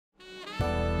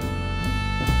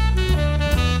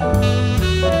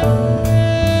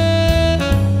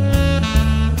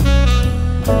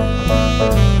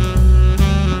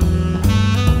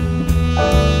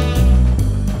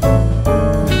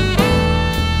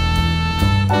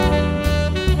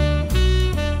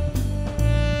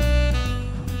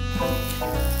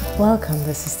Welcome,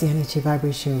 this is the energy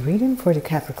vibration reading for the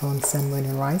Capricorn Sun, Moon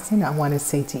and Rising. I want to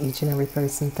say to each and every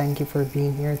person, thank you for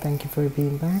being here, thank you for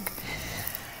being back.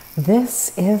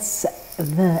 This is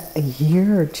the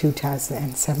year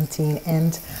 2017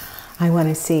 and I want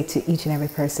to say to each and every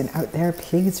person out there,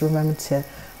 please remember to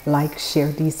like,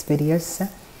 share these videos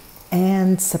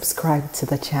and subscribe to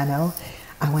the channel.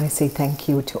 I want to say thank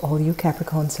you to all you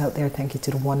Capricorns out there. Thank you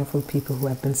to the wonderful people who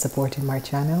have been supporting my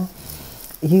channel.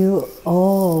 You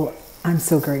all, I'm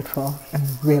so grateful. I'm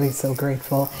really so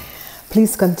grateful.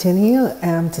 Please continue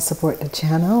to support the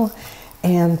channel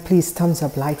and please thumbs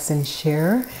up, likes and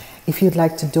share. If you'd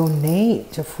like to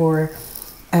donate for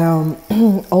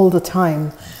all the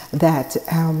time that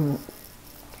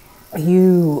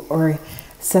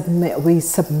we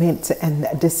submit, and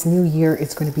this new year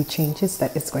is going to be changes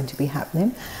that is going to be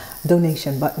happening.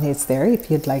 Donation button is there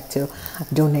if you'd like to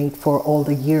donate for all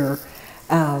the year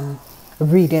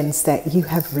readings that you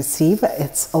have received.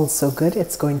 It's also good.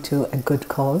 It's going to a good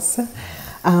cause.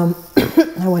 I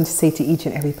want to say to each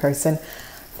and every person,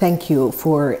 thank you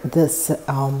for this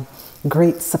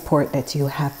great support that you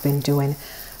have been doing.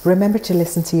 Remember to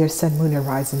listen to your sun, moon and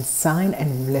rising sign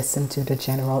and listen to the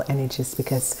general energies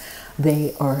because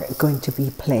they are going to be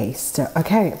placed.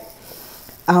 Okay.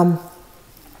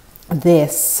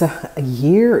 This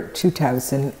year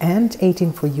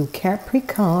 2018 for you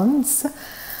Capricorns,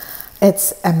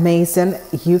 it's amazing.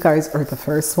 You guys are the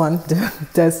first one that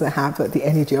doesn't have the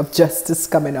energy of justice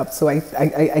coming up. So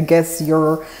I guess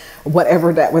you're,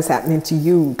 whatever that was happening to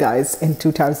you guys in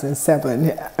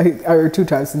 2007 or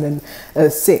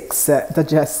 2006, the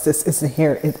justice isn't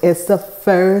here. It is the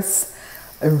first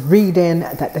reading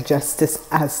that the justice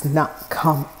has not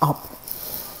come up.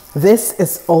 This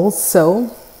is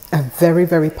also a very,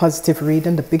 very positive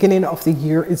reading. The beginning of the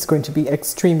year is going to be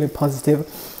extremely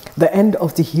positive. The end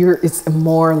of the year is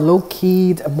more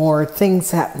low-key, more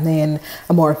things happening,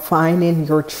 more finding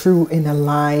your true inner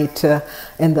light.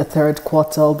 In the third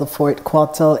quarter, the fourth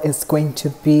quarter is going to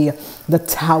be the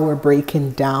tower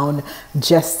breaking down,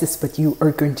 justice, but you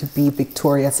are going to be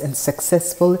victorious and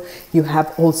successful. You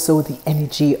have also the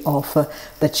energy of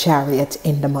the chariot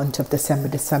in the month of December.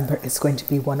 December is going to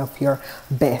be one of your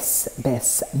best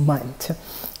month.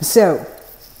 So,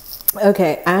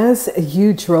 okay, as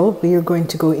usual, we are going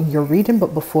to go in your reading,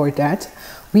 but before that,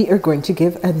 we are going to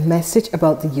give a message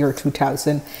about the year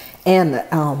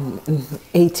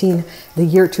 2018. The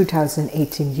year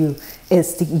 2018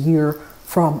 is the year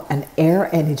from an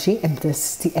air energy, and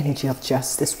this is the energy of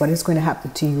justice. What is going to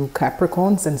happen to you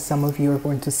Capricorns, and some of you are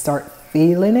going to start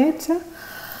feeling it,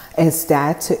 is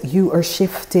that you are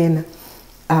shifting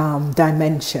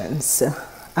dimensions.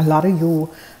 A lot of you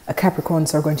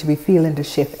Capricorns are going to be feeling the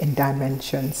shift in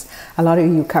dimensions. A lot of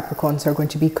you Capricorns are going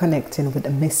to be connecting with the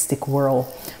mystic world,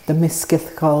 the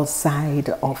mystical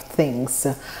side of things.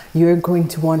 You're going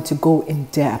to want to go in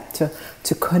depth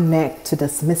to connect to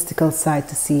this mystical side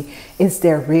to see, is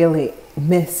there really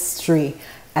mystery?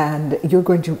 And you're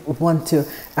going to want to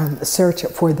search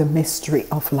for the mystery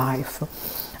of life.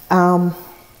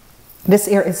 This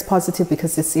year is positive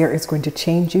because this year is going to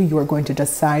change you. You are going to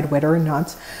decide whether or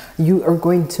not you are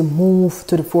going to move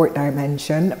to the fourth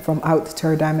dimension, from out the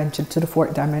third dimension to the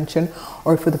fourth dimension,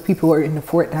 or for the people who are in the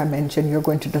fourth dimension, you're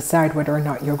going to decide whether or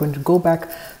not you're going to go back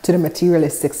to the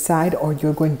materialistic side or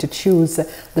you're going to choose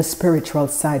the spiritual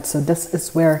side. So this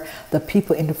is where the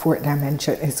people in the fourth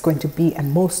dimension is going to be,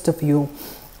 and most of you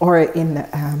or in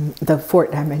the fourth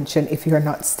dimension if you're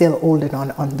not still holding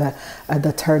on the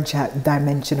third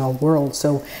dimensional world.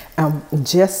 So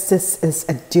justice is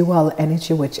a dual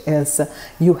energy, which is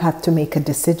you have to make a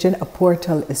decision. A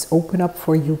portal is open up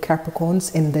for you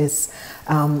Capricorns in this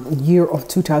year of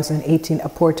 2018. A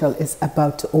portal is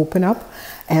about to open up,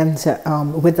 and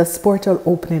with this portal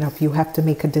opening up, you have to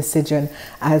make a decision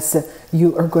as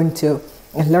you are going to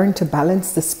learn to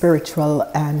balance the spiritual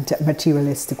and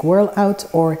materialistic world out,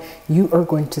 or you are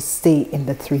going to stay in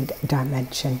the third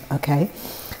dimension. Okay,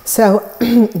 so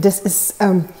this is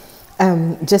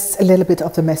just a little bit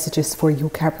of the messages for you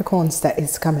Capricorns that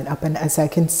is coming up. And as I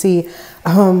can see,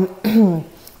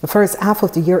 the first half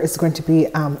of the year is going to be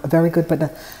very good,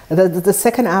 but the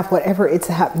second half, whatever it's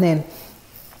happening,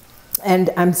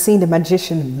 and I'm seeing the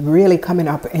Magician really coming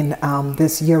up in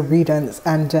this year readings,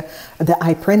 and the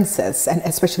Eye Princess, and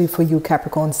especially for you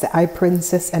Capricorns, the Eye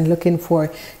Princess, and looking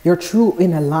for your true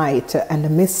inner light and the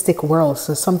mystic world.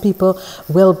 So some people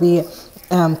will be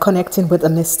connecting with a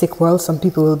mystic world, some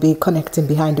people will be connecting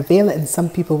behind the veil, and some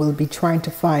people will be trying to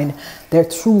find their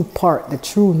true part, the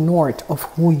true north of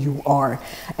who you are.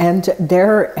 And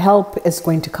their help is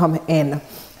going to come in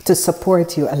to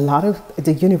support you. A lot of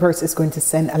the universe is going to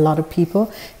send a lot of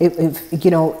people. If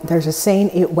you know, there's a saying,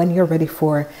 when you're ready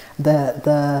for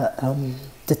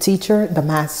the teacher, the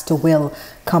master will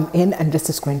come in, and this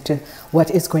is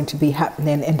what is going to be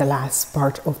happening in the last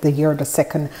part of the year, the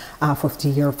second half of the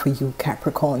year for you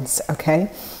Capricorns.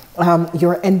 Okay,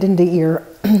 you're ending the year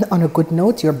on a good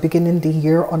note. You're beginning the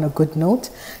year on a good note.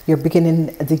 You're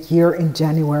beginning the year in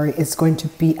January. Is going to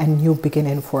be a new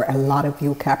beginning for a lot of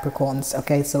you Capricorns.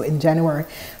 Okay, so in January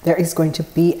there is going to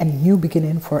be a new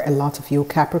beginning for a lot of you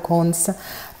Capricorns,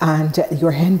 and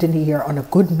you're ending the year on a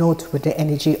good note with the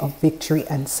energy of victory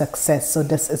and success. So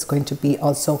this is going to be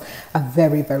also a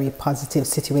very, very positive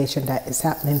situation that is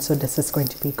happening. So this is going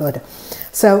to be good.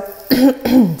 So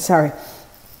sorry.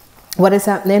 What is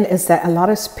happening is that a lot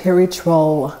of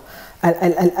spiritual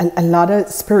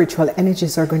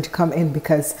energies are going to come in,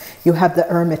 because you have the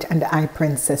Hermit and the High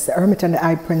Priestess. The Hermit and the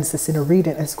High Priestess in a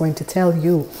reading is going to tell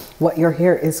you what your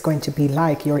hair is going to be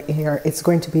like. Your hair, it's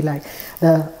going to be like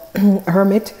the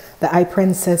Hermit, the High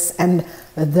Priestess, and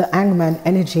the Hangman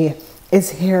energy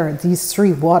is here. These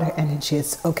three water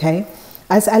energies. Okay,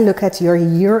 as I look at your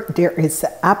year, there is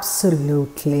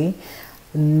absolutely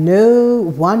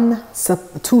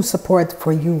two support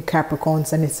for you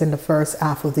Capricorns, and it's in the first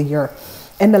half of the year.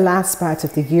 In the last part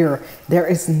of the year, there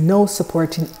is no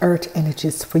supporting earth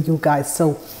energies for you guys.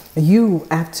 So you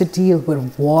have to deal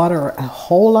with water, a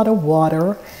whole lot of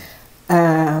water,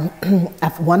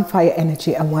 one fire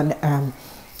energy and one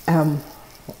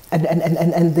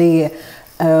the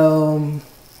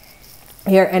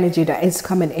air energy that is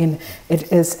coming in.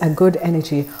 It is a good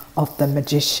energy of the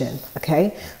Magician.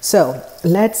 Okay, so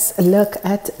let's look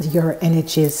at your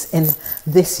energies in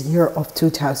this year of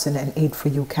 2008 for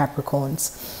you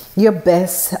Capricorns. Your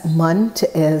best month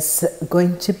is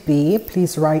going to be,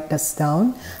 please write this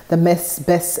down, the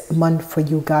best month for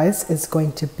you guys is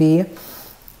going to be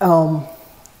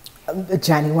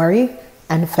January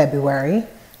and February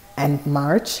and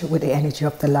March with the energy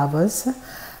of the Lovers.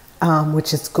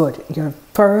 Which is good. Your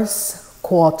first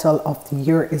quarter of the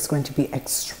year is going to be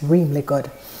extremely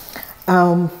good.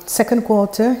 Second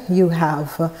quarter, you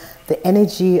have the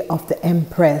energy of the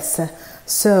Empress.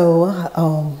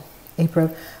 So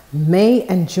April, May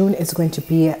and June is going to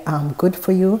be good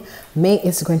for you. May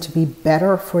is going to be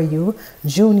better for you.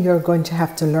 June, you're going to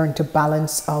have to learn to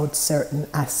balance out certain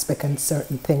aspects and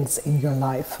certain things in your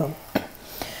life.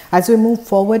 As we move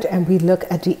forward and we look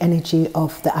at the energy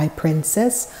of the High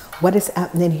Priestess, what is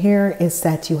happening here is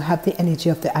that you have the energy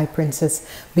of the High Priestess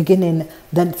beginning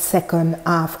the second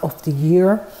half of the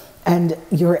year, and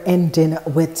you're ending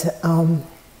with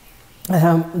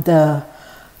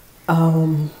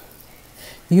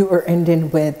you are ending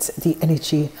with the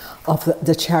energy of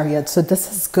the Chariot. So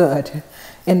this is good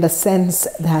in the sense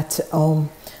that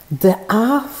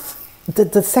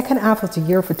the second half of the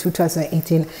year for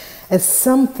 2018 is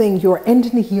something you're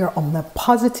ending the year on a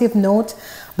positive note,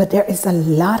 but there is a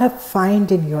lot of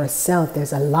finding yourself.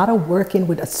 There's a lot of working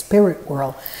with a spirit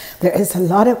world. There is a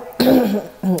lot of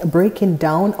breaking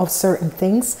down of certain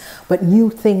things, but new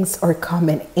things are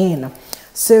coming in.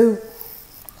 So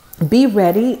be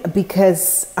ready,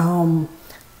 because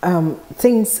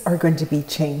things are going to be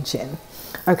changing.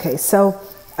 Okay, so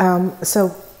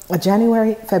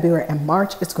January, February, and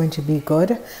March is going to be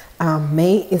good.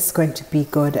 May is going to be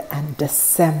good, and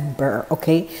December.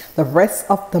 Okay, the rest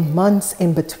of the months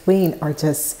in between are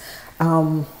just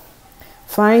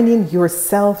finding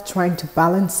yourself, trying to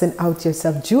balancing out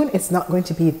yourself. June is not going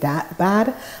to be that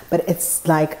bad, but it's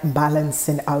like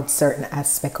balancing out certain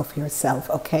aspect of yourself.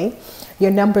 Okay,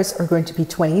 your numbers are going to be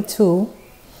 22,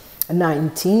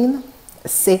 19,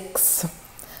 6,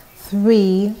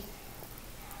 3,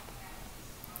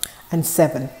 and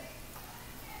 7,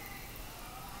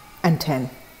 and 10.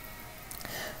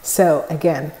 So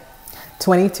again,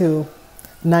 22,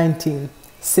 19,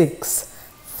 6,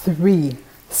 3,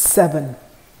 7,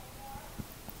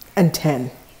 and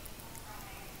 10.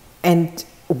 And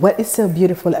what is so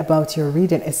beautiful about your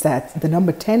reading is that the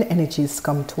number 10 energies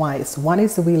come twice. One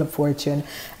is the Wheel of Fortune,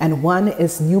 and one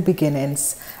is new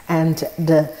beginnings, and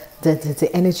the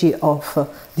energy of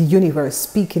the universe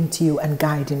speaking to you and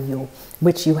guiding you,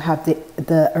 which you have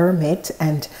the Hermit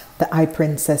and the High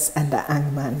Priestess and the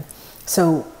Hangman.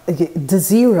 So the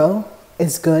 0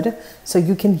 is good, so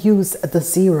you can use the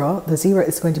 0. The 0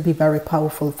 is going to be very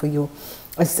powerful for you,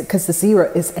 because the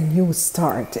 0 is a new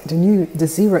start. The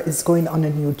 0 is going on a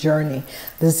new journey.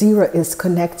 The 0 is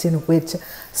connecting with.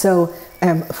 So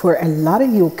for a lot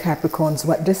of you Capricorns,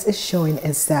 what this is showing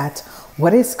is that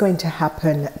what is going to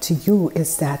happen to you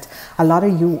is that a lot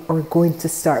of you are going to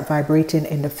start vibrating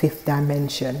in the 5th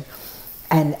dimension.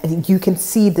 And you can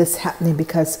see this happening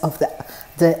because of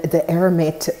the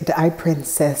Hermit, the High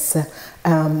Princess,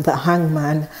 the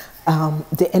Hangman,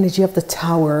 the energy of the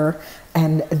Tower,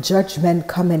 and Judgment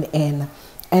coming in,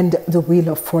 and the Wheel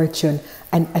of Fortune,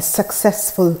 and a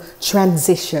successful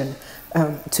transition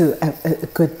to a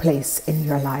good place in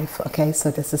your life. Okay,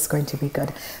 so this is going to be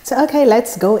good. So okay,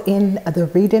 let's go in the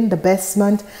reading. The best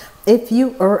month if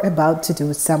you are about to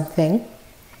do something.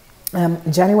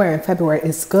 January and February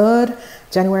is good.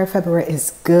 January, February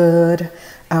is good.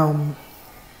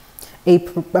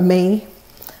 April, May,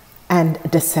 and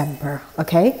December.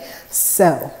 Okay,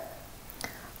 so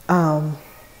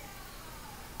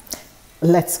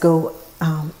let's go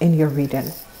in your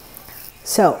reading.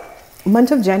 So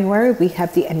month of January, we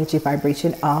have the energy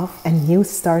vibration of a new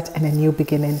start and a new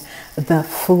beginning, the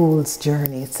Fool's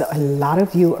Journey. So a lot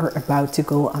of you are about to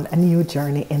go on a new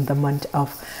journey in the month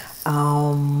of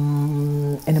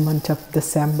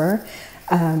December,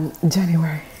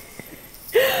 January.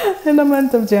 In the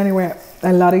month of January,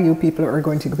 a lot of you people are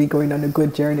going to be going on a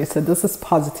good journey. So this is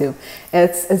positive.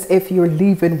 It's as if you're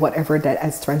leaving whatever that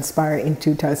has transpired in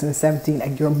 2017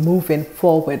 and you're moving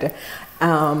forward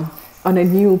on a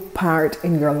new part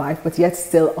in your life, but yet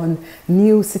still on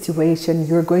new situation.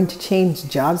 You're going to change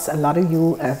jobs. A lot of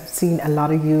you have seen a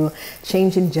lot of you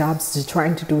changing jobs, to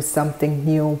trying to do something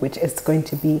new, which is going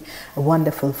to be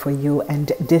wonderful for you.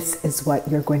 And this is what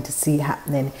you're going to see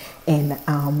happening in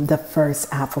the first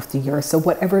half of the year. So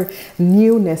whatever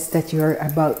newness that you're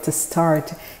about to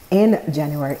start in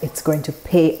January, it's going to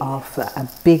pay off, a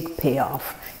big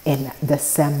payoff in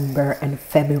December and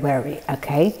February.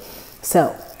 Okay,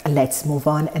 so let's move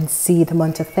on and see the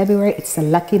month of February. It's a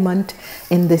lucky month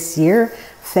in this year.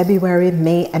 February,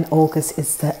 May, and August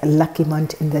is the lucky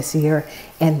month in this year.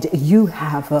 And you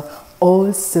have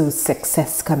also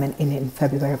success coming in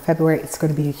February. February, it's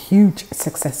going to be a huge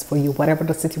success for you. Whatever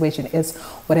the situation is,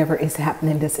 whatever is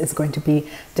happening, this is going to be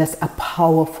just a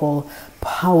powerful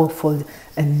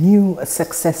a new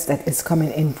success that is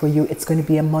coming in for you. It's going to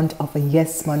be a month of a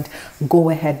yes month. Go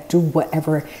ahead, do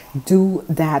whatever, do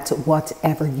that,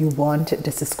 whatever you want.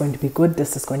 This is going to be good.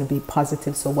 This is going to be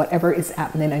positive. So whatever is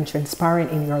happening and transpiring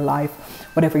in your life,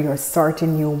 whatever you're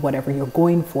starting new, whatever you're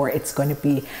going for, it's going to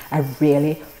be a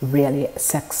really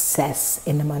success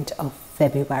in the month of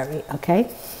February.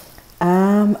 Okay,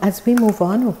 as we move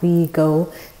on, we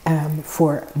go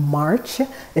for March.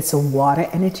 It's a water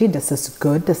energy. This is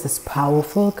good. This is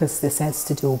powerful because this has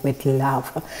to do with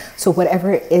love. So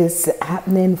whatever is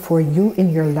happening for you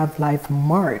in your love life,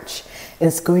 March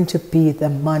is going to be the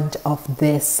month of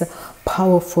this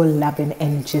powerful loving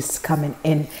energies coming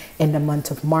in the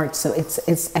month of March. So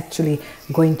it's actually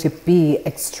going to be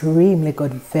extremely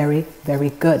good, very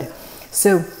good.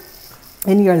 So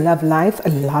in your love life, a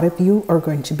lot of you are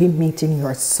going to be meeting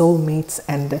your soulmates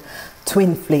and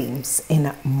twin flames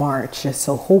in March.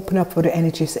 So open up for the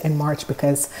energies in March,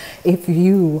 because if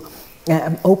you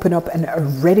open up and are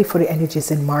ready for the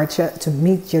energies in March to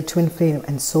meet your twin flame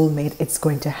and soulmate, it's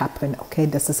going to happen. Okay,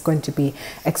 this is going to be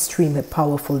extremely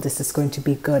powerful. This is going to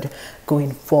be good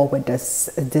going forward. This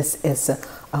is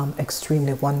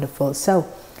extremely wonderful. So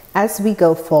as we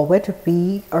go forward,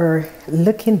 we are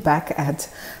looking back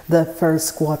at the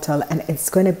first quarter, and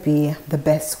it's going to be the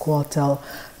best quarter,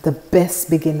 the best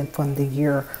beginning from the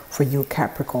year for you,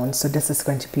 Capricorn. So this is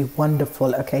going to be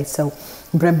wonderful. Okay, so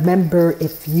remember,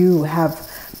 if you have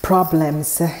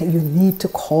problems, you need to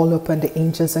call upon the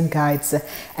angels and guides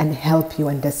and help you,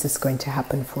 and this is going to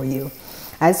happen for you.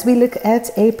 As we look at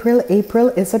April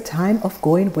is a time of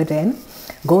going within,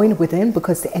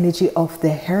 because the energy of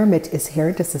the Hermit is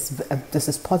here. This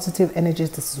is positive energy.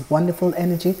 This is wonderful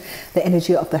energy. The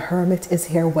energy of the Hermit is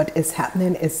here. What is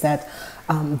happening is that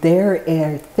there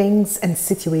are things and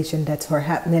situations that are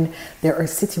happening. There are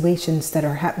situations that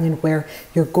are happening where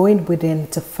you're going within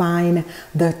to find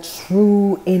the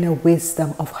true inner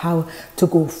wisdom of how to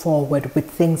go forward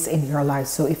with things in your life.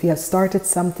 So if you have started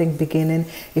something beginning,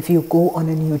 if you go on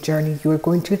a new journey, you're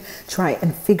going to try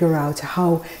and figure out,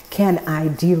 how can I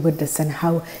deal with this, and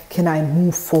how can I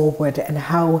move forward, and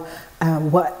how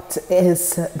what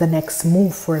is the next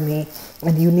move for me.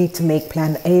 And you need to make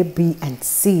plan A, B, and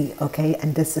C. Okay,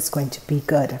 and this is going to be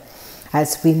good.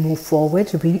 As we move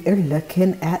forward, we are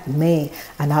looking at May,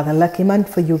 another lucky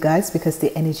month for you guys, because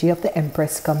the energy of the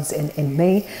Empress comes in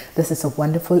May. This is a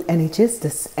wonderful energy.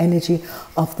 This energy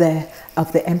of the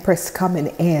Empress coming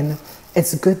in,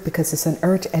 it's good because it's an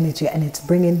earth energy, and it's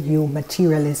bringing you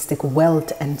materialistic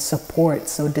wealth and support.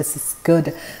 So this is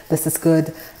good. This is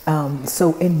good.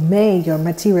 So in May, your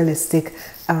materialistic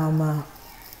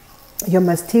your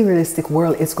materialistic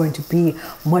world is going to be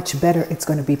much better. It's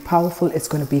going to be powerful, it's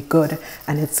going to be good,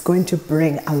 and it's going to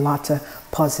bring a lot of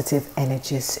positive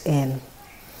energies in.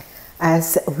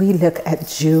 As we look at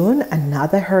June,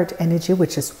 another hurt energy,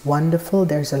 which is wonderful.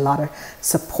 There's a lot of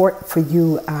support for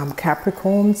you,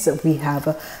 Capricorns. We have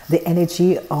the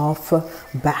energy of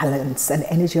balance. And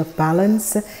energy of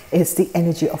balance is the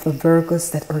energy of the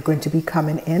Virgos that are going to be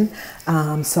coming in.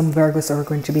 Some Virgos are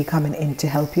going to be coming in to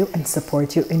help you and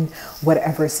support you in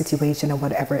whatever situation or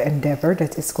whatever endeavor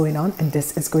that is going on. And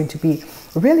this is going to be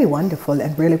really wonderful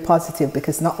and really positive,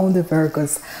 because not only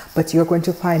Virgos, but you're going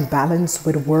to find balance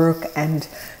with work and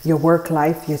your work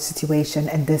life, your situation,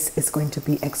 and this is going to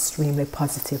be extremely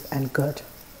positive and good.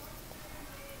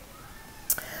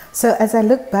 So as I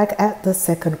look back at the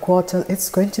second quarter, it's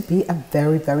going to be a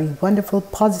very, very wonderful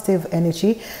positive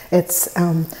energy. It's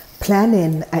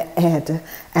planning ahead,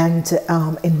 and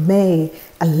in May,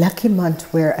 a lucky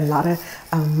month where a lot of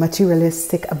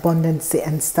materialistic abundance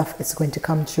and stuff is going to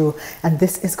come true, and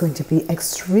this is going to be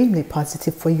extremely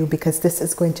positive for you, because this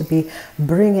is going to be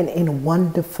bringing in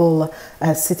wonderful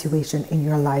situation in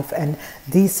your life, and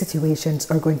these situations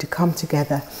are going to come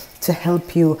together to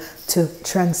help you to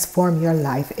transform your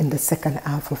life in the second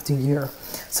half of the year.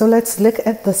 So let's look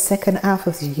at the second half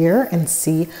of the year and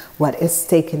see what is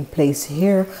taking place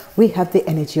here. We have the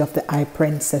energy of the Eye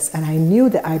Princess, and I knew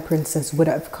the Eye Princess would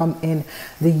have come in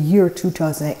the year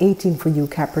 2018 for you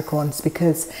Capricorns,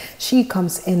 because she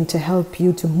comes in to help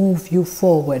you, to move you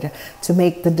forward, to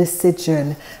make the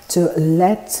decision to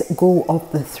let go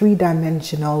of the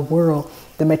three-dimensional world,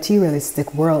 the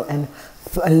materialistic world, and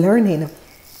learning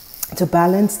to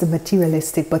balance the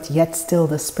materialistic but yet still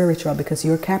the spiritual, because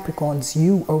you're Capricorns,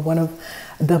 you are one of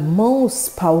the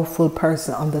most powerful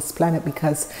person on this planet,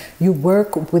 because you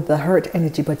work with the hurt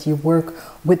energy, but you work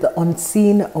with the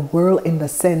unseen world, in the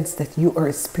sense that you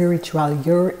are spiritual.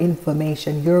 Your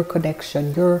information, your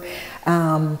connection, your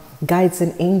guides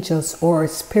and angels, or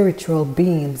spiritual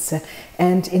beings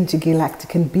and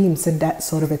intergalactic beings and that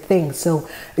sort of a thing. So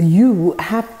you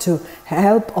have to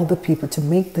help other people to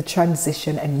make the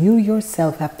transition, and you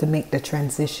yourself have to make the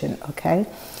transition. Okay,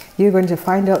 you're going to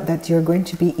find out that you're going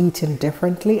to be eating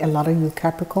differently. A lot of you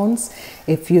Capricorns,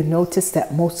 if you notice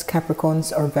that most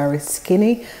Capricorns are very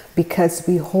skinny, because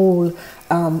we hold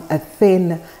a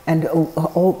thin, and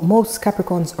most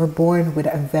Capricorns are born with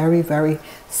a very, very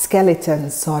skeleton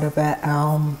sort of a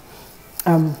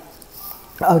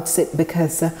outfit,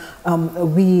 because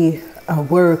we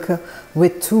work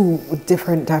with two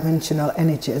different dimensional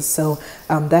energies. So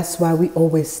that's why we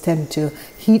always tend to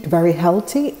eat very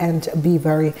healthy and be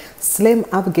very slim.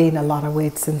 I've gained a lot of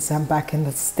weight since I'm back in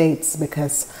the States,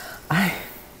 because I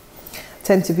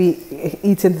tend to be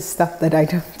eating the stuff that I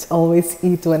don't always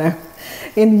eat when I'm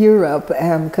in Europe,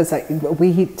 because we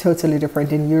eat totally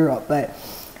different in Europe. But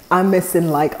I'm missing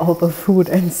like all the food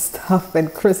and stuff,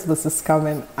 and Christmas is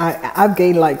coming. I've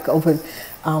gained like over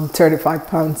 35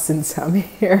 pounds since I'm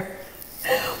here.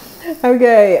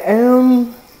 Okay,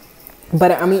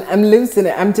 but I'm losing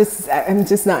it. I'm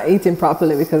just not eating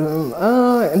properly,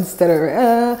 because instead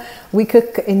of we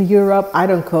cook in Europe, I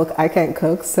don't cook. I can't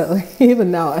cook. So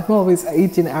even now, I'm always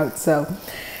eating out. So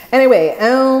anyway,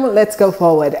 let's go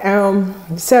forward.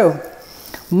 So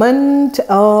month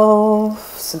of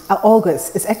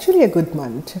August is actually a good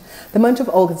month. The month of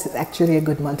August is actually a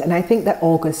good month, and I think that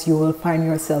August you will find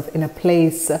yourself in a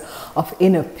place of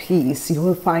inner peace. You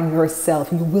will find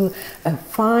yourself, you will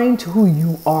find who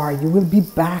you are. You will be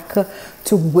back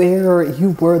to where you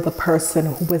were, the person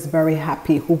who was very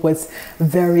happy, who was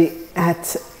very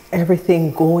at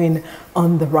everything going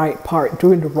on the right part,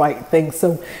 doing the right thing.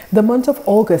 So the month of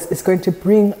August is going to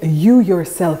bring you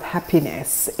yourself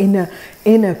happiness, inner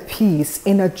peace,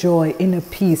 inner joy, inner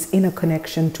peace, inner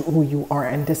connection to who you are,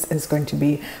 and this is going to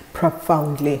be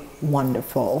profoundly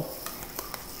wonderful.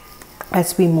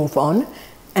 As we move on,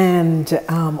 and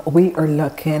we are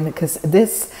looking, because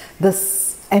this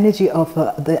energy of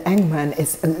the Hangman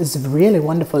is really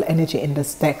wonderful energy in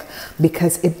this deck,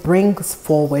 because it brings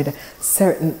forward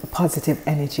certain positive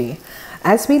energy.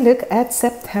 As we look at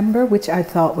September, which I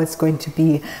thought was going to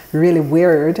be really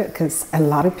weird, because a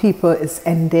lot of people is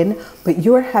ending, but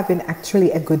you're having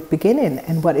actually a good beginning.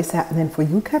 And what is happening for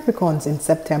you Capricorns in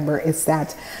September is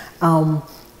that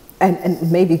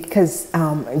and maybe because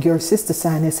your sister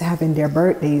sign is having their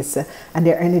birthdays, and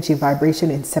their energy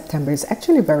vibration in September is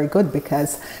actually very good,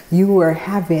 because you are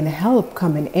having help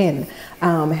coming in,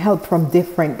 help from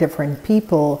different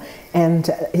people, and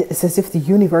it's as if the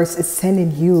universe is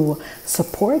sending you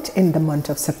support in the month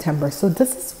of September. So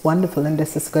this is wonderful, and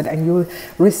this is good, and you'll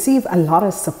receive a lot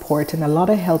of support and a lot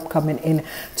of help coming in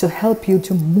to help you,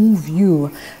 to move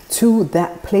you to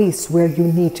that place where you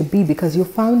need to be, because you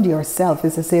found yourself.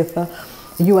 It's as if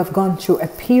you have gone through a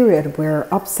period where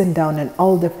ups and downs and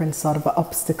all different sort of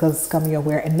obstacles come your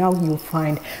way, and now you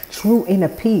find true inner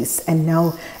peace, and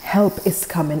now help is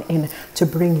coming in to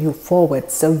bring you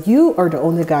forward. So you are the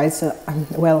only guys,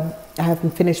 well, I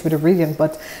haven't finished with the reading,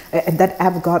 but that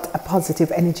I've got a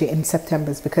positive energy in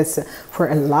September, because for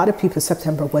a lot of people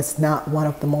September was not one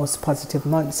of the most positive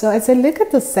months. So as I look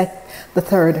at the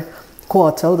third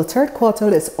quarter, the third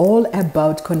quarter is all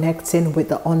about connecting with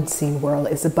the unseen world.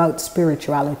 It's about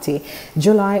spirituality.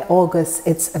 July, August,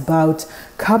 it's about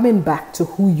coming back to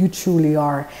who you truly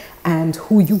are and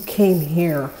who you came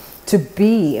here to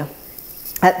be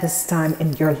at this time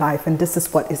in your life. And this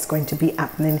is what is going to be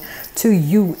happening to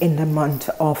you in the month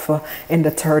of in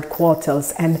the third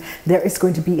quarters. And there is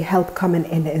going to be help coming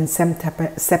in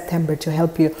September to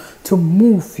help you, to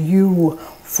move you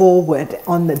forward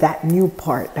on that new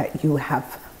part that you have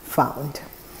found.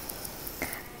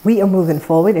 We are moving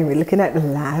forward, and we're looking at the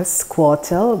last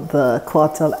quarter, the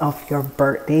quarter of your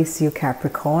birthdays, you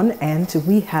Capricorn. And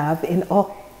we have in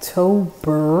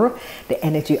October the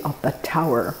energy of the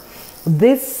Tower.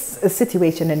 This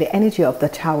situation and the energy of the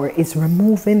Tower is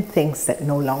removing things that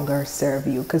no longer serve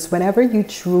you, because whenever you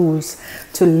choose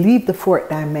to leave the fourth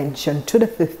dimension to the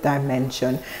fifth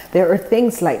dimension, there are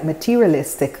things like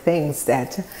materialistic things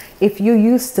that if you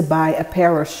used to buy a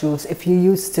pair of shoes, if you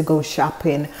used to go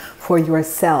shopping for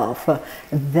yourself,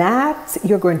 that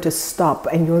you're going to stop,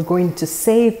 and you're going to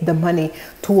save the money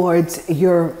towards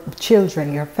your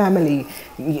children, your family,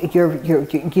 your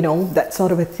you know, that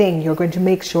sort of a thing. You're going to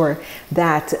make sure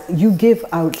that you give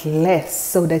out less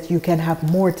so that you can have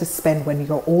more to spend when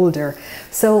you're older.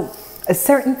 So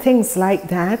certain things like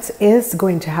that is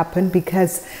going to happen,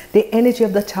 because the energy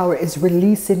of the Tower is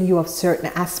releasing you of certain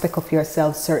aspect of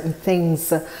yourself, certain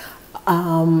things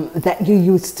that you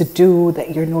used to do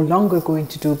that you're no longer going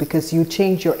to do, because you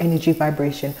change your energy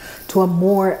vibration to a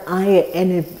more higher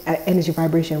energy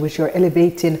vibration, which you're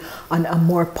elevating on a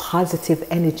more positive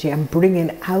energy and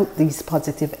bringing out these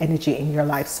positive energy in your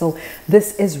life. So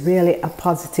this is really a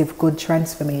positive, good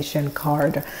transformation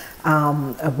card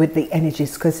with the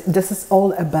energies, because this is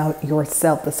all about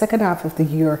yourself. The second half of the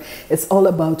year is all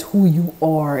about who you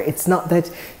are. It's not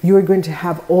that you're going to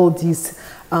have all these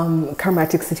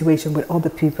karmatic situation with other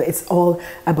people. It's all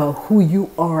about who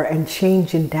you are and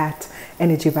changing that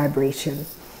energy vibration.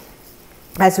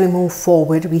 As we move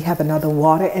forward, we have another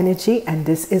water energy, and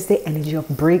this is the energy of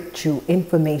breakthrough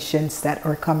informations that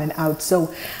are coming out.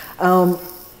 So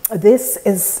this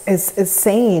is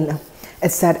saying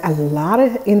is that a lot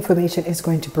of information is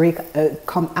going to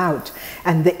come out,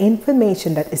 and the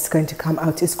information that is going to come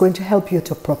out is going to help you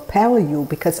to propel you,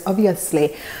 because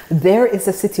obviously there is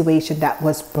a situation that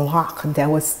was blocked. There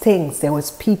was things, there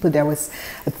was people, there was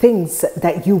things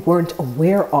that you weren't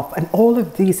aware of, and all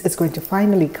of these is going to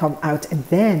finally come out. And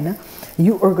then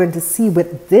you are going to see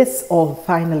what this all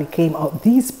finally came out,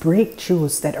 these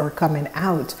breakthroughs that are coming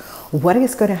out. What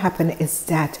is going to happen is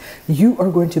that you are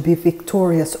going to be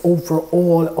victorious over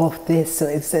all of this. So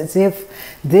it's as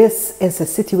if this is a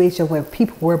situation where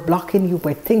people were blocking you,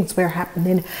 where things were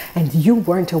happening and you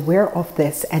weren't aware of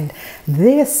this. And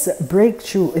this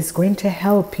breakthrough is going to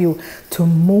help you to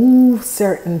move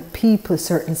certain people,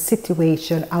 certain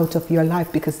situation out of your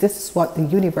life, because this is what the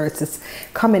universe is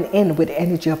coming in with the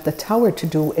energy of the Tower to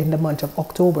do in the month of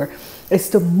October, is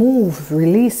to move,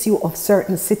 release you of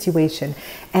certain situation.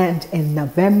 And in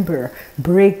November,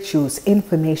 breakthroughs,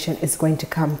 information is going to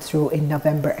come through in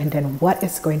November. And then what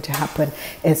is going to happen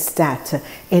is that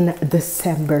in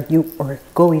December, you are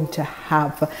going to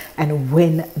have and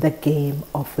win the game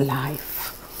of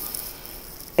life.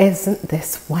 Isn't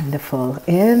this wonderful?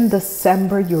 In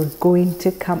December, you're going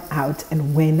to come out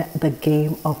and win the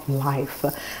game of life.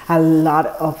 A lot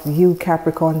of you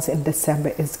Capricorns in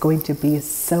December is going to be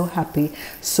so happy,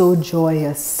 so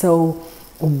joyous, so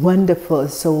wonderful,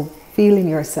 so feeling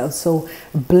yourself, so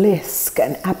bliss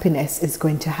and happiness is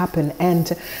going to happen.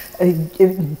 And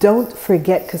don't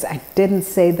forget, because I didn't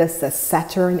say this, that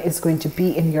Saturn is going to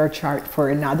be in your chart for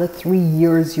another 3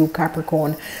 years, you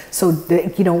Capricorn. So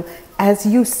you know, as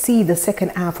you see the second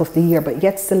half of the year, but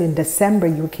yet still in December,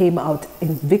 you came out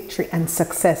in victory and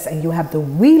success, and you have the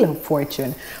Wheel of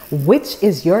Fortune, which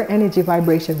is your energy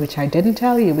vibration, which I didn't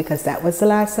tell you because that was the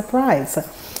last surprise.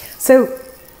 So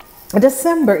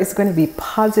December is going to be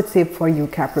positive for you,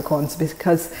 Capricorns,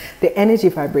 because the energy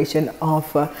vibration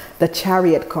of the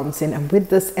Chariot comes in. And with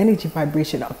this energy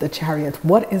vibration of the Chariot,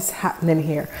 what is happening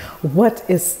here? What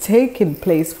is taking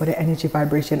place for the energy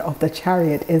vibration of the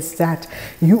Chariot is that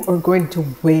you are going to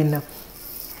win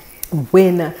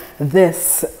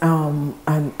this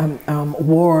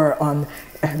war on,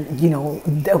 you know,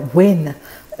 win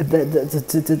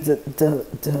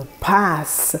the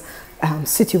past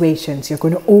situations. You're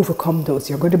going to overcome those.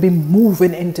 You're going to be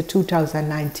moving into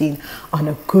 2019 on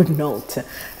a good note.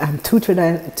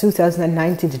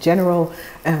 2019, the general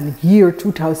year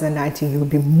 2019, you'll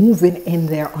be moving in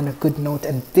there on a good note,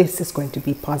 and this is going to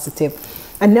be positive.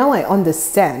 And now I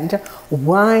understand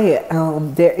why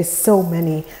there is so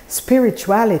many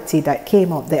spirituality that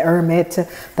came up. The Hermit,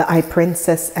 the High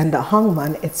Priestess, and the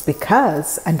Hangman. It's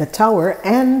because, and the Tower,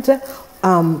 and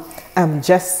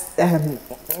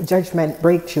judgment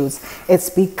breakthroughs. It's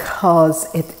because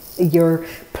your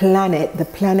planet, the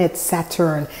planet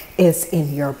Saturn, is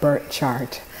in your birth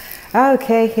chart.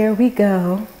 Okay, here we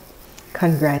go.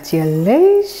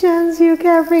 Congratulations, you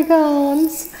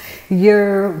Capricorns.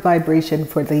 Your vibration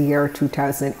for the year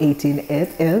 2018,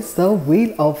 it is the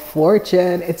Wheel of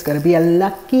Fortune. It's going to be a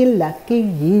lucky, lucky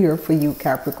year for you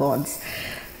Capricorns.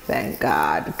 Thank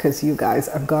God, because you guys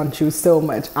have gone through so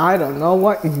much. I don't know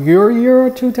what your year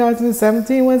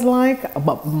 2017 was like,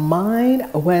 but mine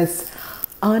was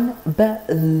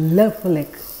unbelievable.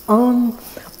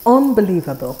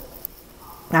 Unbelievable.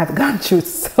 I've gone through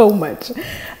so much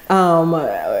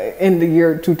in the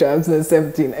year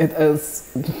 2017. It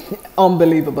is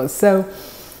unbelievable. So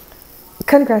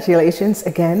congratulations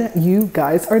again. You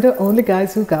guys are the only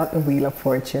guys who got the Wheel of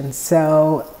Fortune.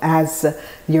 So as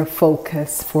your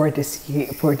focus for this year,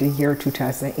 for the year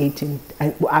 2018,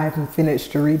 I haven't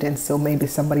finished the reading, so maybe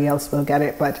somebody else will get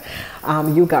it, but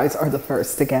you guys are the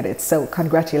first to get it. So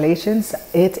congratulations.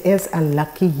 It is a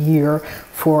lucky year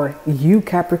for you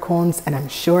Capricorns, and I'm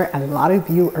sure a lot of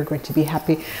you are going to be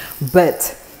happy.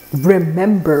 But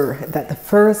remember that the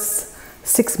first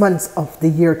 6 months of the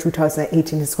year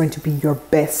 2018 is going to be your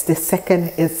best. The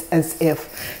second is as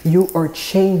if you are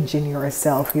changing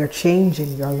yourself, you're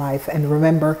changing your life. And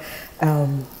remember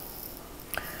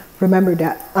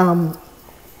that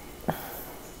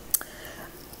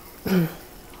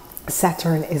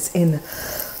Saturn is in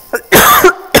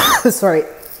sorry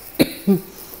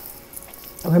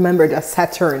remember that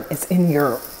Saturn is in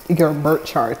your birth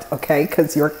chart, okay?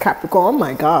 Because you're Capricorn. Oh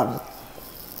my God,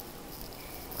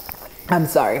 I'm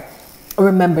sorry.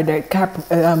 Remember that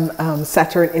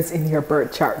Saturn is in your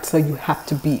birth chart, so you have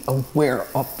to be aware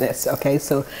of this, okay?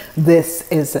 So this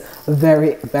is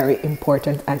very, very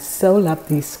important. I so love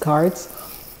these cards.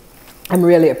 I'm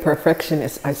really a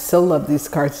perfectionist. I so love these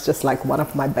cards, just like one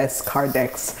of my best card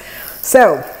decks.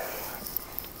 So,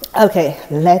 okay,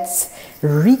 let's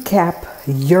recap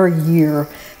your year.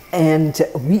 And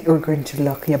we are going to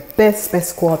look, your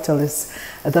best quarter is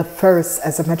the first,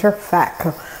 as a matter of fact,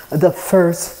 the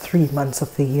first 3 months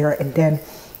of the year. And then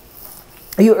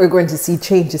you are going to see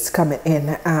changes coming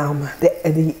in.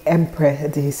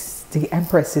 The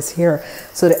Empress is here.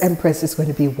 So the Empress is going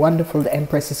to be wonderful. The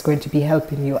Empress is going to be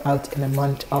helping you out in the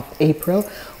month of April,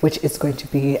 which is going to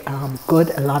be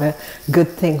good. A lot of good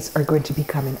things are going to be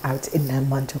coming out in the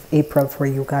month of April for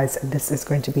you guys. And this is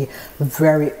going to be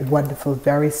very wonderful,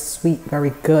 very sweet,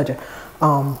 very good.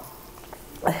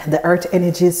 The earth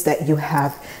energies that you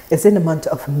have is in the month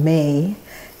of May,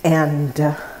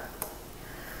 and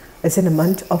it's in the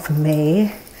month of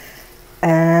May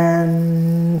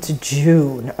and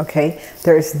June, okay?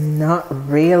 There's not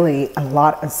really a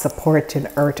lot of support in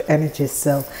earth energies,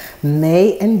 so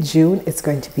May and June is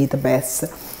going to be the best.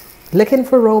 Looking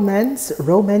for romance.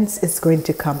 Romance is going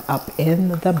to come up in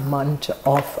the month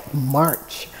of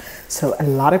March. So a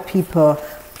lot of people,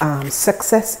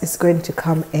 success is going to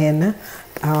come in.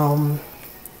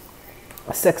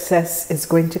 Success is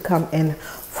going to come in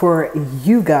for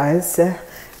you guys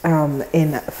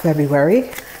in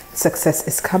February. Success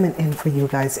is coming in for you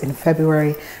guys in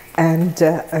February, and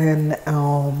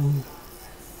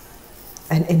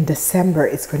in December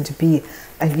it's going to be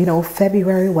you know,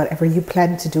 February, whatever you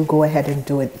plan to do, go ahead and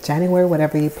do it. January,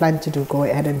 whatever you plan to do, go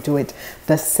ahead and do it.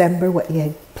 December, what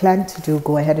you plan to do,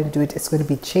 go ahead and do it. It's going to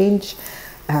be change.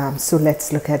 So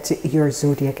let's look at your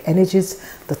zodiac energies.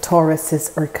 The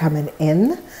Tauruses are coming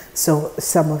in. So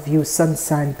some of you sun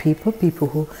sign people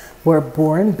who were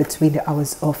born between the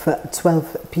hours of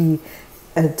 12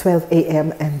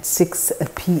 a.m. and 6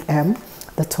 p.m.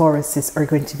 The Tauruses are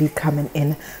going to be coming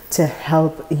in to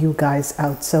help you guys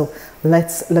out. So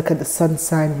let's look at the sun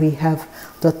sign. We have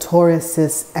the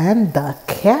Tauruses and the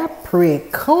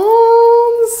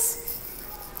Capricorns.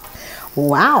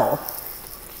 Wow.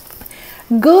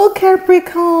 Go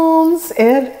Capricorns.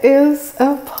 It is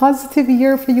a positive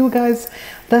year for you guys.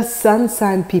 The sun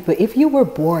sign people, if you were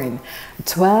born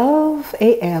 12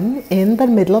 a.m. in the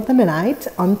middle of the night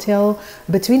until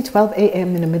between 12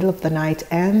 a.m. in the middle of the night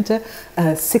and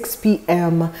 6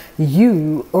 p.m.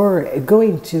 you are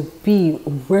going to be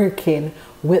working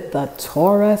with the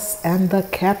Taurus and the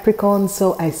Capricorn.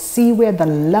 So I see where the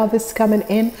love is coming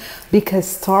in,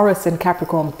 because Taurus and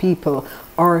Capricorn people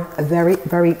are very,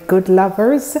 very good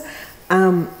lovers.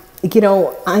 You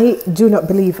know, I do not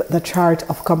believe the chart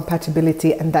of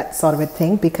compatibility and that sort of a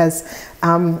thing, because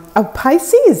a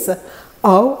Pisces,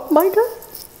 oh my God,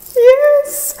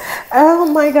 yes, oh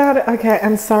my God, okay,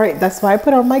 I'm sorry, that's why I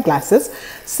put on my glasses.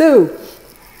 So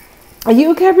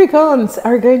you Capricorns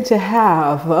are going to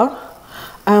have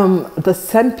the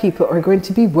sun people are going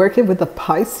to be working with the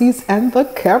Pisces and the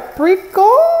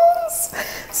Capricorns.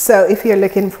 So if you're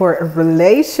looking for a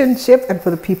relationship, and for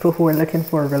the people who are looking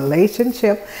for a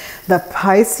relationship, the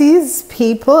Pisces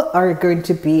people are going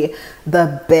to be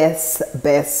the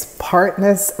best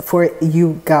partners for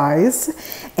you guys.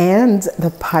 And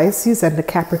the Pisces and the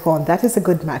Capricorn, that is a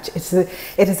good match. It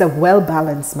is a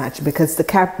well-balanced match, because the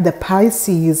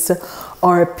Pisces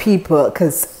are people,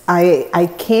 because I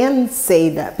can say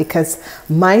that because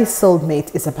my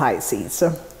soulmate is a Pisces.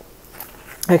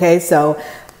 Okay, so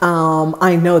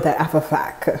I know that for a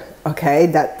fact, okay,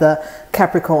 that the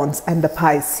Capricorns and the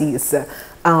Pisces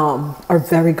are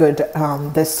very good.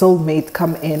 The soulmate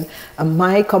come in.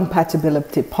 My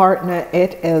compatibility partner,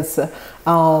 it is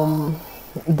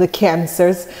the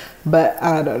Cancers, but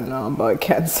I don't know about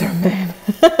Cancer, man.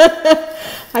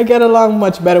 I get along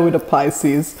much better with the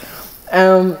Pisces.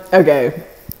 Okay,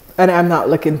 and I'm not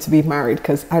looking to be married,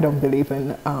 because I don't believe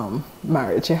in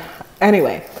marriage.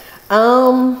 Anyway,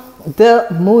 the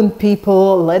moon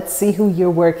people, let's see who you're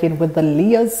working with. The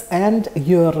Leos and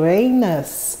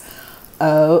Uranus.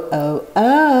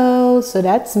 Oh, so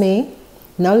that's me.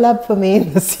 No love for me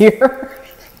this year.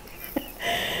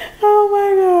 Oh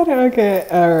my God. Okay,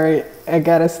 all right, I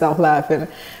gotta stop laughing.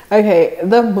 Okay,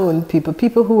 the moon people,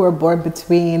 people who were born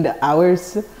between the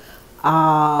hours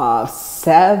of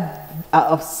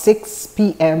 6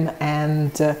 p.m.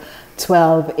 and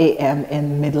 12 a.m.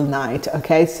 in middle night.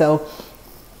 Okay, so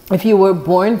if you were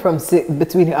born from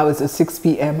between the hours of 6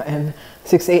 p.m. and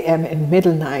 6 a.m. in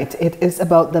middle night, it is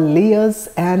about the Leos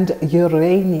and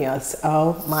Uranus.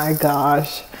 Oh my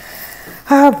gosh.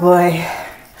 Oh boy.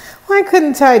 Why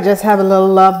couldn't I just have a little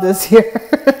love this year?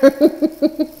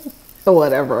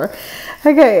 Whatever.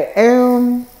 Okay.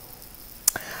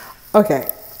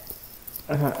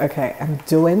 Okay, I'm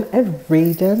doing a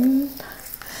reading.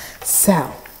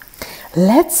 So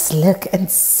let's look and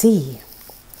see.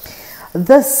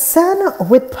 The sun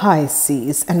with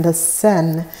Pisces, and the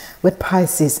sun with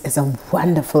Pisces is a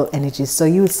wonderful energy. So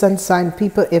you sun sign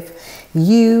people, if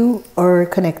you are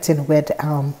connecting with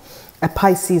a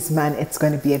Pisces man, it's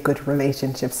going to be a good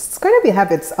relationship. It's going to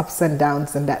have its ups and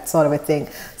downs and that sort of a thing.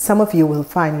 Some of you will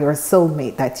find your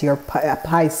soulmate, that your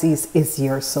Pisces is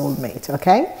your soulmate.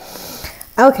 Okay.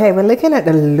 Okay, we're looking at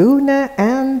the Luna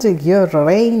and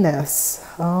Uranus.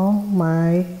 Oh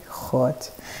my God.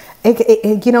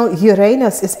 You know,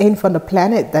 Uranus is in from the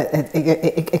planet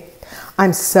that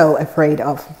I'm so afraid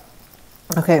of.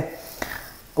 Okay.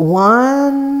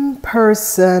 One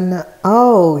person,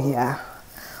 oh yeah.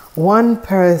 One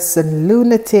person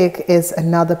lunatic is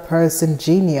another person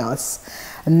genius.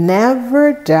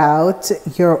 Never doubt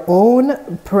your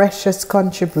own precious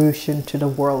contribution to the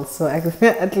world. So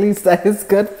at least that is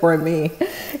good for me,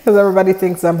 because everybody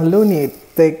thinks I'm a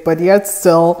lunatic, but yet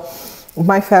still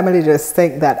my family just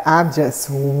think that I'm just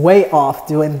way off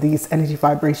doing these energy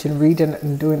vibration reading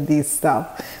and doing these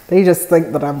stuff. They just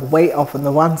think that I'm way off, and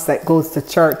the ones that goes to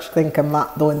church think I'm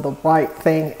not doing the right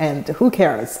thing, and who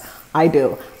cares? I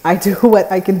do what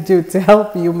I can do to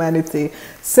help humanity.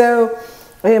 So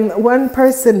one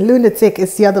person lunatic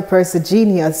is the other person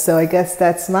genius. So I guess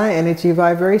that's my energy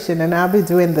vibration, and I'll be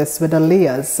doing this with the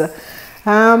Leos.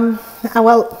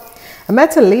 Well, I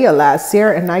met a Leo last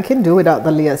year, and I can do without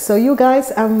the Leos. So you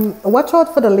guys, watch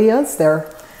out for the Leos. They're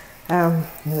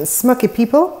smucky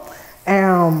people.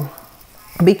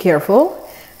 Be careful.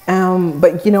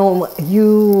 But you know,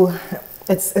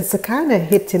 it's a kind of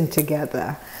hitting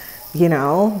together, you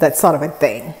know, that sort of a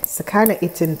thing. It's a kind of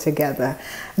hitting together.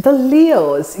 The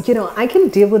Leos, you know, I can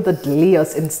deal with the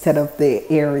Leos instead of the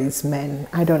Aries men.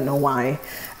 I don't know why.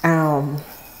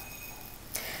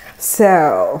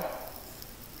 So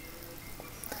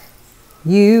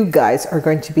you guys are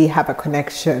going to have a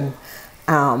connection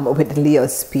with the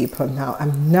Leo's people. Now,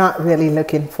 I'm not really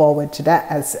looking forward to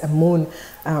that as a moon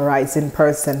rising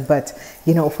person, but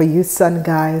you know, for you sun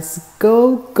guys,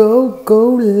 go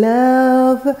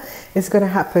love. It's gonna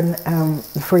happen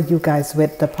for you guys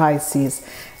with the Pisces.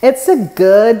 It's a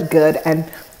good, and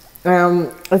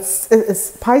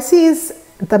it's Pisces,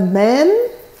 the men,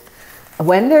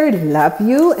 when they love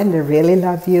you and they really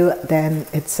love you, then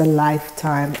it's a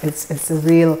lifetime. It's a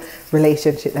real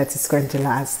relationship that is going to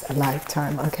last a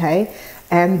lifetime, okay?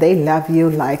 And they love you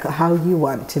like how you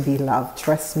want to be loved.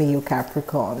 Trust me, you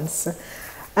Capricorns.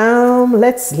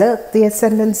 Let's look. The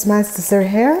Ascendance Masters are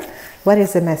here. What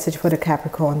is the message for the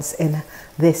Capricorns in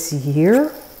this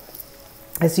year?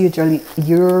 As usually,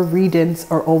 your readings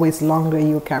are always longer,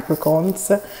 you Capricorns.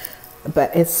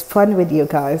 But it's fun with you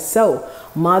guys. So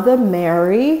Mother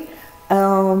Mary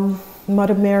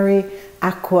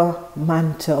Aqua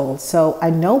Mantle. So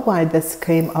I know why this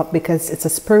came up, because it's a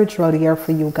spiritual year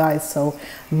for you guys. So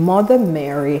Mother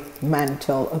Mary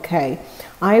Mantle. Okay,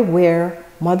 I wear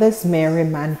Mother's Mary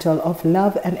Mantle of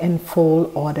love and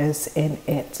enfold others in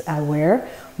it. I wear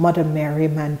Mother Mary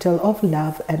Mantle of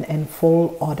love and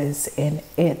enfold others in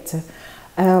it.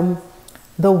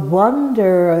 The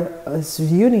wondrous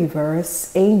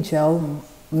universe angel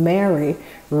Mary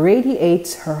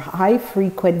radiates her high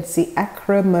frequency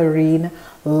aquamarine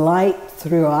light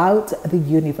throughout the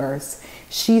universe.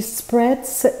 She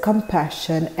spreads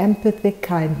compassion, empathy,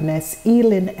 kindness,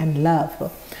 healing, and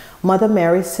love. Mother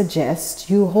Mary suggests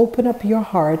you open up your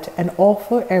heart and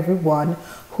offer everyone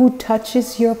who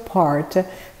touches your part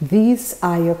these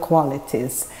higher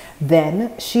qualities.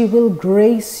 Then she will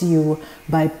grace you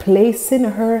by placing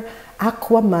her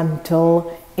aqua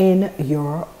mantle in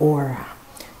your aura.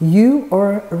 You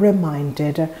are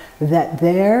reminded that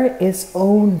there is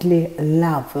only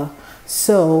love,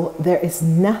 so there is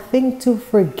nothing to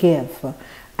forgive.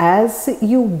 As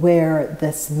you wear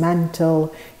this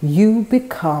mantle, you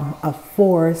become a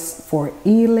force for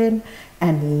healing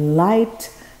and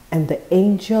light, and the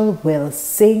angel will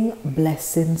sing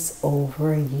blessings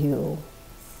over you.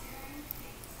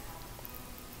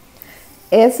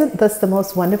 Isn't this the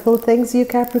most wonderful things, you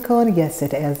Capricorn? Yes,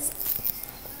 it is.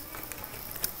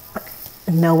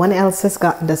 No one else has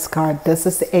gotten this card. This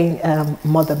is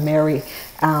Mother Mary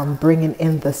bringing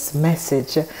in this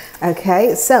message.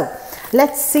 Okay, so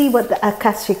let's see what the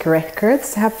Akashic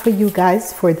Records have for you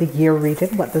guys for the year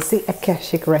reading. What does the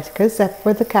Akashic Records have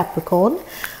for the Capricorn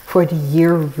for the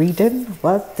year reading?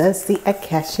 What does the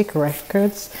Akashic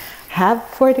Records have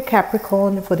for the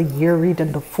Capricorn for the year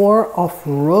reading? The Four of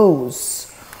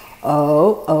Rose.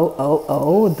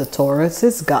 Oh, the Taurus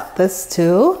has got this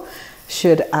too.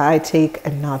 Should I take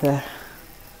another?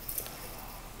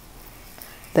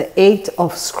 The Eight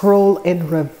of Scroll in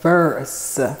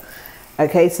reverse.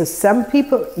 Okay, so some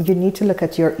people, you need to look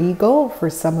at your ego. For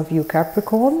some of you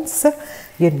Capricorns,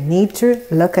 you need to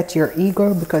look at your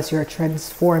ego because you're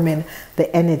transforming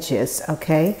the energies,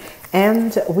 okay?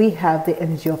 And we have the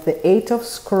energy of the Eight of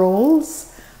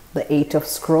Scrolls. The Eight of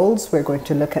Scrolls, we're going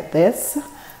to look at this.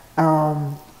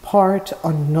 Part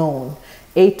unknown.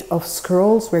 Eight of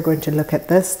Scrolls, we're going to look at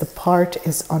this. The part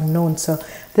is unknown. So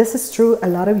this is true. A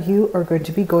lot of you are going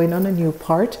to be going on a new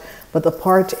part, but the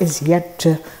part is yet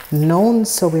to known.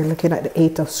 So we're looking at the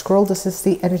Eight of Scrolls. This is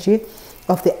the energy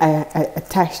of the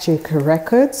Akashic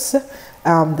Records.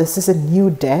 This is a new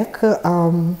deck.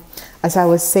 As I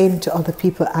was saying to other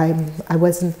people, I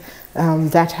wasn't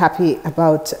that happy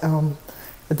about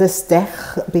this deck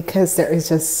because there is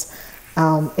just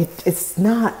it's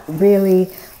not really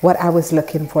what I was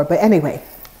looking for. But anyway,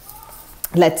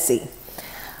 let's see.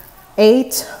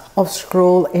 Eight of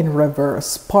Scroll in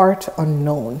reverse, part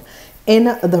unknown, in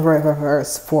the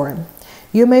reverse form.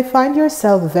 You may find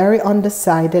yourself very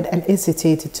undecided and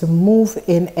hesitated to move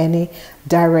in any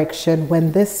direction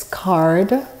when this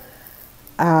card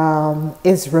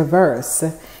is reverse.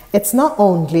 It's not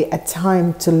only a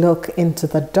time to look into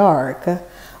the dark,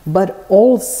 but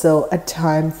also a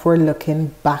time for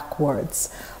looking backwards.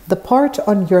 The part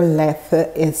on your left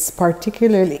is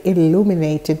particularly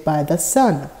illuminated by the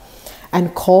sun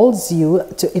and calls you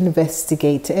to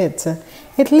investigate it.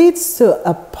 It leads to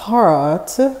a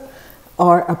part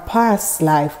or a past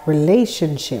life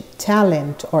relationship,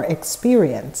 talent, or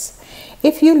experience.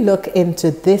 If you look into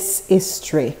this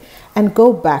history and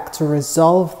go back to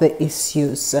resolve the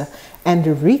issues and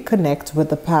reconnect with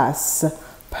the past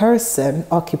person,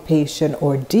 occupation,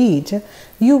 or deed,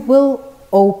 you will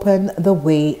open the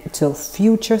way to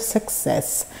future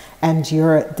success and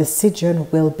your decision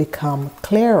will become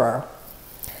clearer.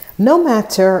 No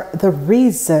matter the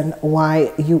reason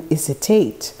why you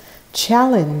hesitate,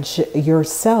 challenge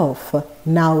yourself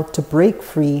now to break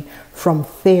free from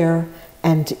fear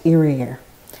and area.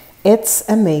 It's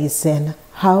amazing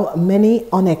how many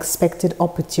unexpected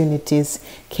opportunities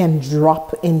can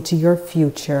drop into your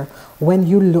future when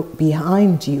you look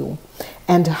behind you,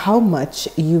 and how much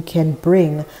you can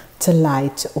bring to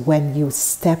light when you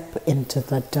step into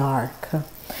the dark.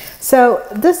 So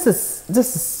this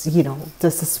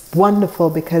is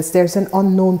wonderful, because there's an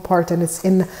unknown part and it's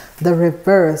in the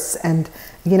reverse, and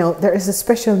there is a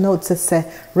special note to say,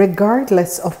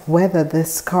 regardless of whether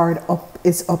this card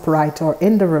is upright or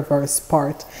in the reverse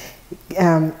part,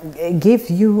 give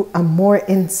you a more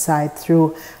insight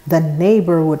through the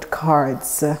neighborhood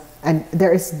cards. And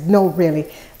there is no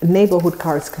really neighborhood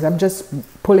cards, because I'm just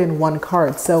pulling one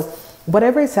card. So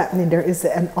whatever is happening, there is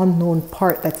an unknown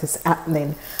part that is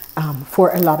happening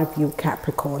for a lot of you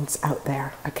Capricorns out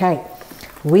there. Okay,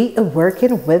 we are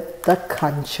working with the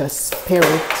conscious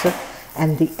spirit,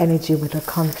 and the energy with the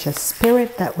conscious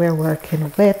spirit that we're working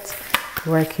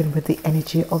with the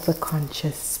energy of the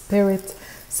conscious spirit.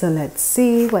 So let's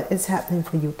see what is happening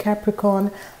for you Capricorn.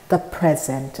 The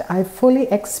present. I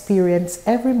fully experience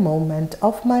every moment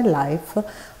of my life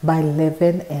by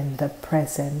living in the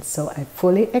present. So I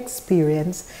fully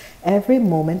experience every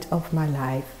moment of my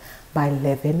life by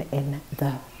living in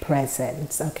the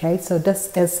present. Okay, so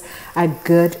this is a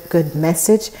good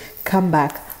message. Come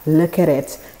back, look at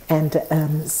it, and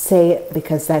say it,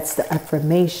 because that's the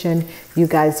affirmation. You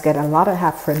guys get a lot of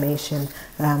affirmation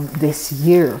this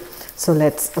year. So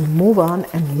let's move on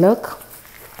and look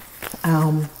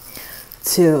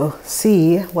to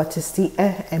see what is the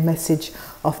message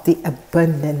of the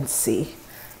abundancy.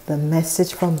 The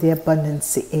message from the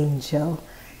abundancy angel.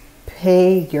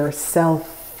 Pay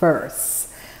yourself first.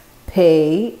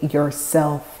 Pay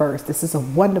yourself first. This is a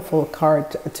wonderful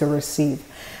card to receive.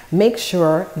 Make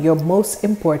sure your most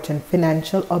important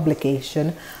financial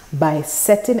obligation by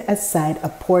setting aside a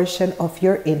portion of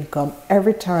your income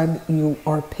every time you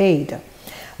are paid.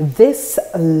 This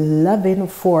loving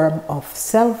form of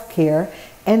self-care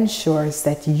ensures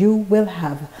that you will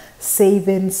have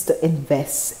savings to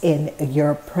invest in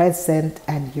your present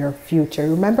and your future.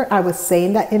 Remember, I was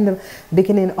saying that in the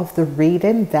beginning of the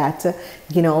reading that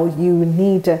you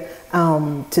need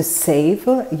to save.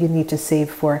 You need to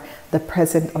save for the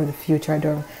present or the future. I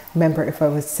don't remember if I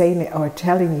was saying it or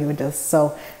telling you this.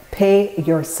 So pay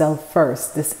yourself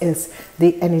first. This is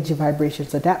the energy vibration.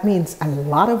 So that means a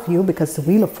lot of you, because the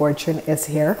Wheel of Fortune is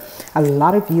here, a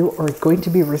lot of you are going to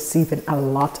be receiving a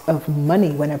lot of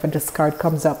money whenever this card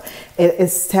comes up. It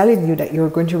is telling you that you're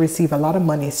going to receive a lot of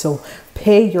money. So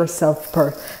pay yourself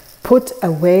first. Put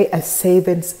away a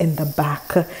savings in the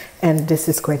back, and this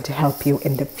is going to help you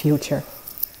in the future.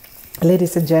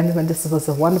 Ladies and gentlemen, this was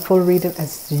a wonderful reading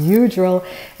as usual.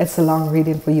 It's a long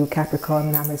reading for you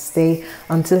Capricorn. Namaste.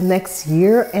 Until next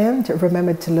year, and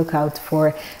remember to look out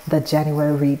for the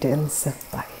January readings.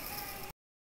 Bye.